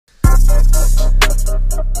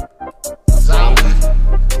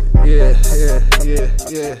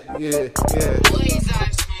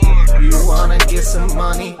You wanna get some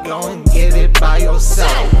money, go and get it by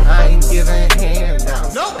yourself. I ain't giving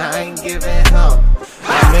handouts, I ain't giving help.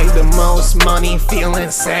 I make the most money feeling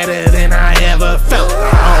sadder than I ever felt.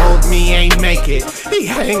 Old me ain't make it, he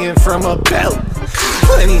hanging from a belt.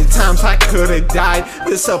 Plenty times I could've died,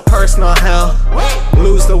 this a personal hell.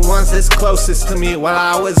 Lose the ones that's closest to me while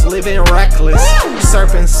I was living reckless.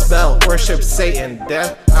 Serpent spell, worship Satan,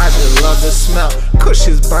 death, I just love the smell. Kush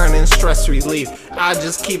is burning, stress relief, I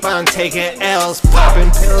just keep on taking L's.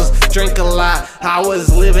 Popping pills, drink a lot, I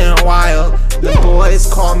was living wild. The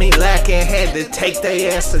boys called me lacking, had to take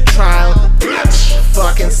their ass to trial.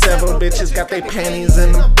 Fucking several bitches got their panties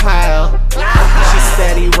in the pile. She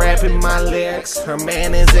steady rapping my lyrics, her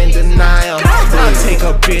man is in denial. I take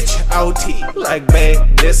a bitch OT, like babe,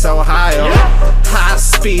 this Ohio. High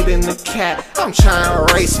speed in the cat, I'm trying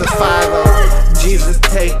to race the 5-0. Jesus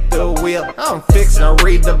take the wheel, I'm fixing to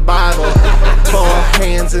read the Bible. Both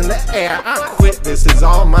hands in the air, I quit, this is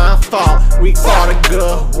all my fault. We fought a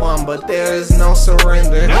good one, but there is no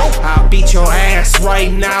surrender. I'll beat your ass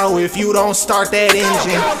right now if you don't start that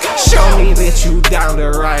engine. Show me that you down to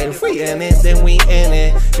ride. If we in it, then we in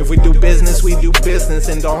it. If we do business, we do business,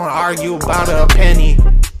 and don't argue about a penny.